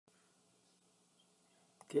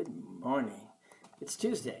Good morning. It's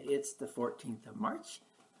Tuesday. It's the 14th of March,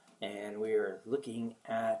 and we are looking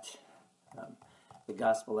at the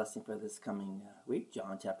gospel lesson for this coming week,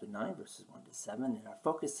 John chapter 9, verses 1 to 7. And our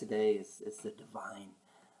focus today is the divine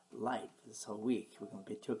light for this whole week. We will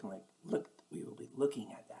be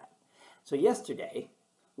looking at that. So yesterday,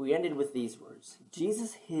 we ended with these words: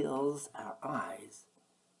 Jesus heals our eyes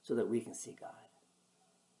so that we can see God.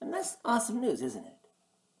 And that's awesome news, isn't it?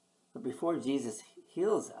 But before Jesus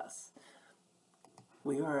heals us,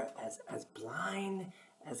 we are as blind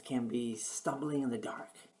as can be, stumbling in the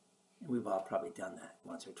dark. And we've all probably done that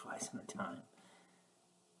once or twice in our time.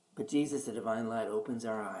 But Jesus, the divine light, opens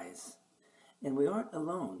our eyes. And we aren't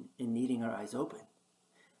alone in needing our eyes open.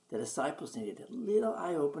 The disciples needed a little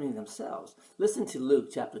eye opening themselves. Listen to Luke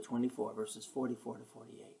chapter 24, verses 44 to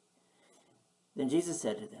 48. Then Jesus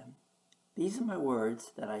said to them, "These are my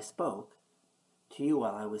words that I spoke to you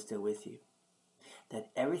while I was still with you,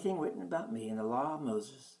 that everything written about me in the law of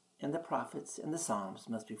Moses and the prophets and the Psalms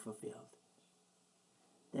must be fulfilled."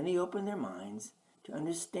 Then he opened their minds to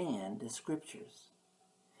understand the scriptures.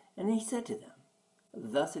 And he said to them,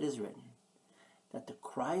 "Thus it is written, that the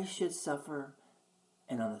Christ should suffer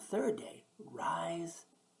and on the third day rise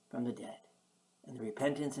from the dead, and the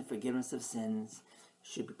repentance and forgiveness of sins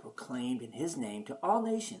should be proclaimed in his name to all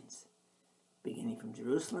nations, beginning from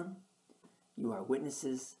Jerusalem. You are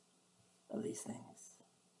witnesses of these things."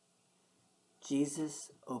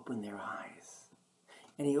 Jesus opened their eyes.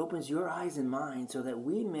 And he opens your eyes and mine so that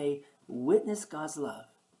we may witness God's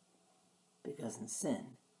love. Because in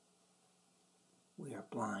sin, we are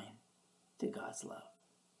blind to God's love.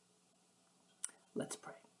 Let's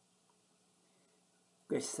pray.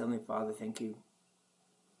 Gracious Heavenly Father, thank you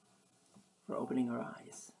for opening our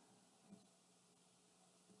eyes,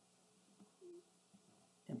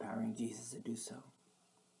 empowering Jesus to do so.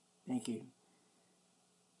 Thank you,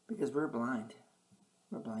 because we're blind.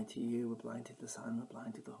 We're blind to you, we're blind to the Son, we're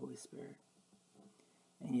blind to the Holy Spirit.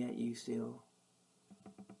 And yet you still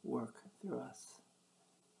work through us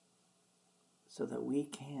so that we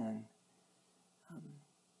can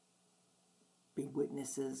be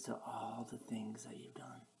witnesses to all the things that you've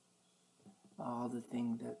done, all the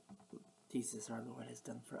things that Jesus our Lord has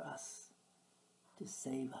done for us to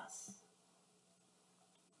save us.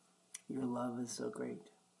 Your love is so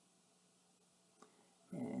great.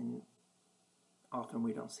 And often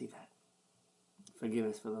we don't see that. Forgive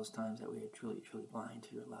us for those times that we are truly, truly blind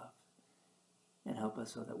to your love. And help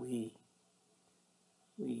us so that we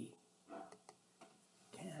can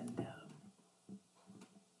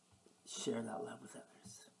share that love with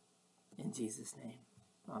others. In Jesus' name,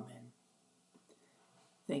 amen.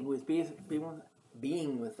 Thank you for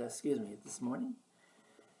being with us, this morning.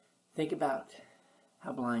 Think about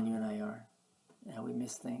how blind you and I are, and how we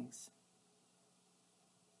miss things.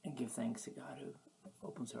 And give thanks to God who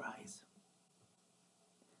opens our eyes,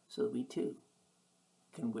 so that we too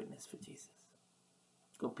can witness for Jesus.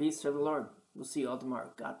 Go peace, serve the Lord. We'll see you all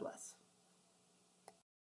tomorrow. God bless.